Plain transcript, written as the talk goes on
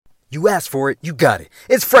You asked for it, you got it.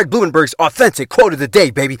 It's Fred Blumenberg's authentic quote of the day,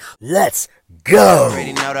 baby. Let's go. You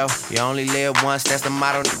already know though, you only live once, that's the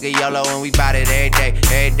motto, nigga, YOLO, and we bout it every day,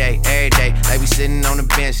 every day, every day. Like we sitting on the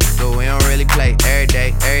bench, nigga, we don't really play every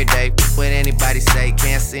day, every day. What anybody say,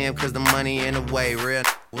 can't see him cause the money in the way, real.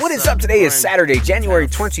 What is up? Today is Saturday, January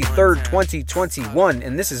 23rd, 2021,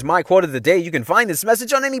 and this is my quote of the day. You can find this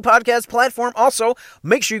message on any podcast platform. Also,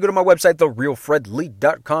 make sure you go to my website,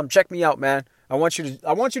 therealfredlee.com. Check me out, man. I want you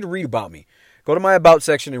to read about me. Go to my About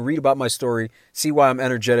section and read about my story. See why I'm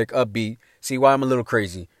energetic, upbeat. See why I'm a little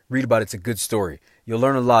crazy. Read about it. It's a good story. You'll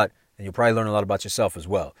learn a lot, and you'll probably learn a lot about yourself as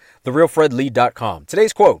well. Therealfredlee.com.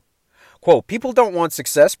 Today's quote. Quote, people don't want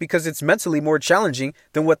success because it's mentally more challenging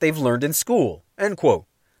than what they've learned in school. End quote.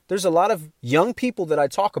 There's a lot of young people that I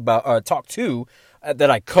talk to that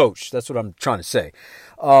I coach. That's what I'm trying to say.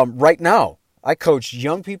 Right now, I coach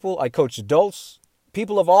young people. I coach adults,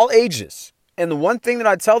 people of all ages. And the one thing that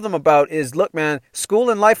I tell them about is, look, man, school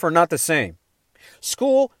and life are not the same.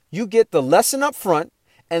 School, you get the lesson up front,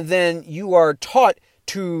 and then you are taught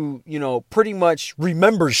to, pretty much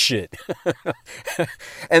remember shit.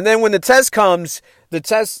 And then when the test comes,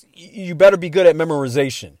 you better be good at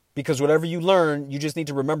memorization. Because whatever you learn, you just need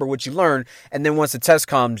to remember what you learn. And then once the test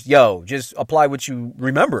comes, just apply what you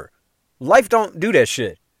remember. Life don't do that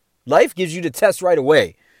shit. Life gives you the test right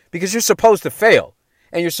away because you're supposed to fail.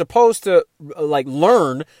 And you're supposed to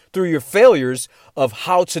learn through your failures of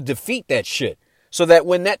how to defeat that shit. So that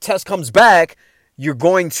when that test comes back, you're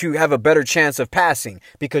going to have a better chance of passing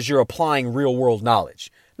because you're applying real world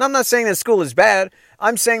knowledge. Now, I'm not saying that school is bad.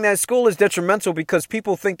 I'm saying that school is detrimental because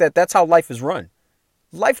people think that that's how life is run.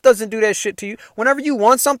 Life doesn't do that shit to you. Whenever you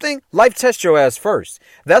want something, life tests your ass first.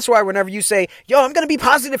 That's why whenever you say, I'm going to be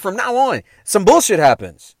positive from now on, some bullshit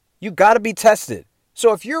happens. You got to be tested.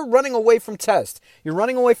 So if you're running away from tests, you're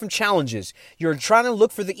running away from challenges, you're trying to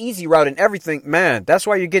look for the easy route and everything, man, that's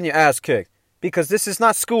why you're getting your ass kicked. Because this is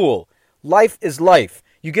not school. Life is life.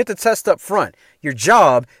 You get the test up front. Your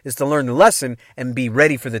job is to learn the lesson and be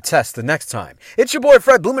ready for the test the next time. It's your boy,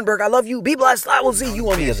 Fred Blumenberg. I love you. Be blessed. I will see you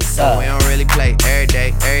on the other side. We don't really play every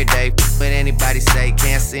day, every day. What anybody say,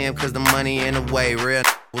 can't see him cause the money in the way, real.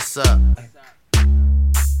 What's up?